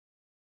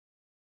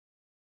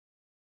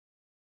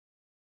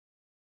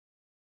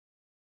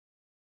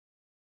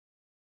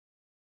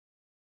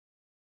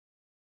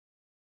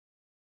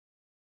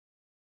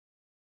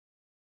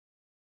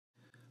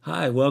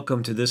Hi,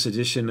 welcome to this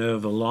edition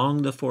of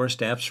Along the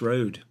ForestApps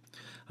Road.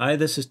 Hi,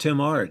 this is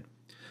Tim Ard.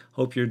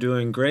 Hope you're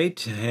doing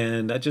great,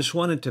 and I just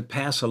wanted to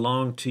pass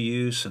along to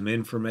you some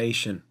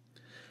information.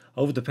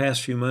 Over the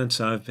past few months,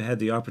 I've had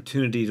the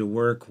opportunity to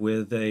work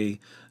with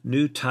a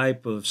new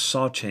type of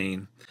saw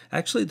chain.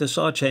 Actually, the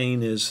saw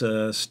chain is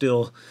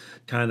still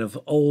kind of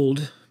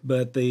old,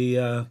 but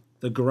the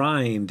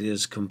grind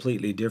is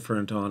completely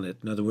different on it.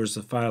 In other words,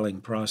 the filing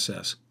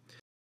process.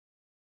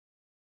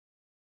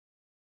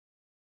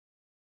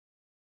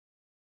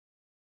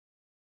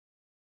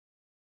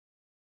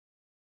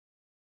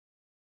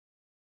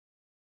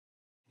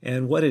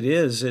 And what it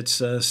is,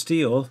 it's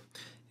steel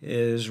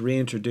is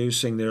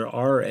reintroducing their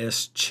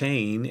RS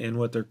chain in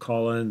what they're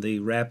calling the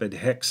rapid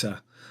HEXA.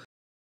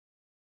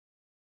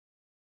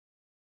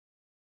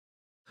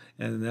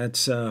 And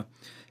that's going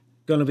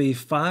to be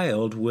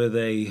filed with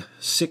a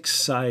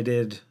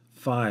six-sided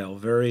file,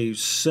 very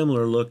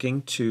similar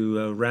looking to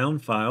a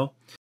round file.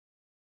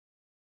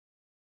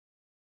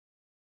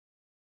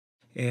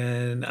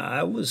 And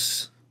I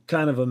was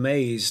kind of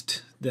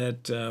amazed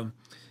that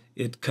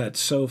it cut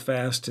so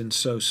fast and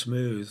so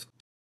smooth.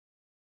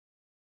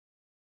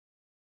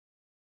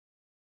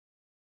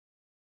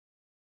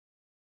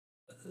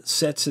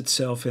 Sets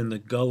itself in the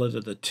gullet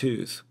of the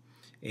tooth,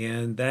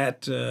 and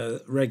that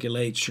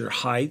regulates your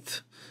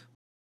height.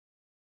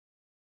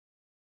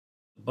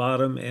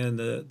 Bottom and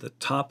the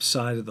top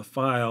side of the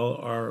file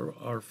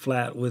are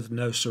flat with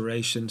no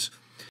serrations.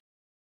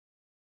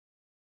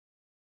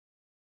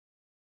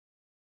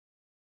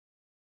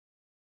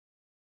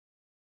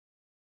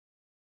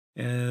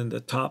 And the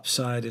top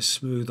side is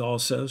smooth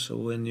also, so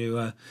when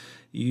you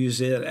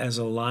use it as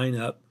a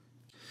lineup.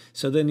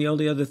 So then the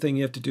only other thing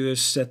you have to do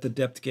is set the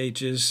depth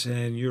gauges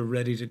and you're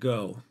ready to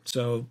go.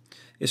 So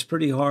it's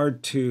pretty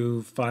hard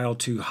to file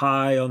too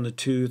high on the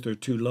tooth or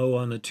too low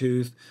on the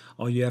tooth.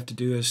 All you have to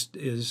do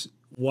is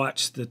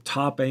watch the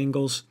top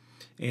angles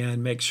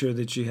and make sure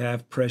that you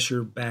have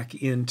pressure back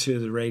into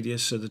the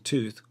radius of the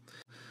tooth.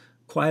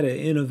 Quite an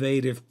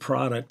innovative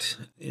product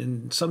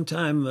in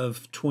sometime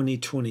of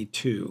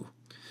 2022.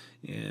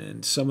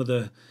 And some of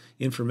the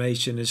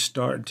information is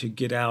starting to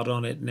get out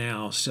on it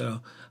now. So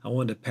I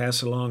wanted to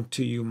pass along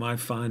to you my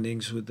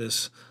findings with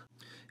this.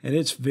 And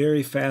it's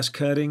very fast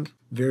cutting,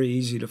 very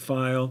easy to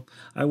file.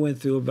 I went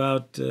through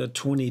about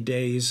 20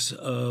 days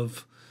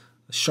of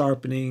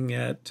sharpening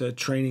at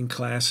training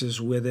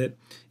classes with it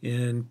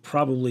in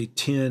probably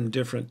 10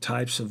 different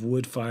types of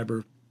wood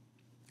fiber.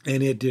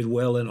 And it did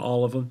well in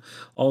all of them.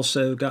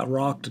 Also got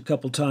rocked a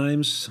couple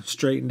times,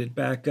 straightened it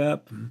back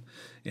up,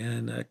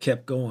 and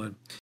kept going.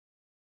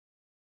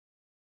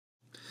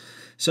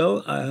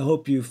 So I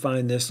hope you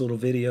find this little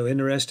video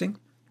interesting.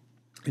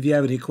 If you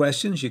have any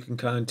questions, you can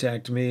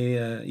contact me,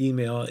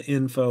 email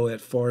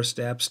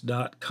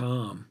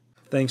info@forestapps.com.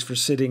 Thanks for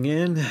sitting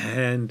in,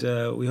 and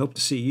we hope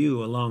to see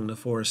you along the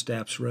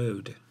ForestApps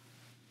Road.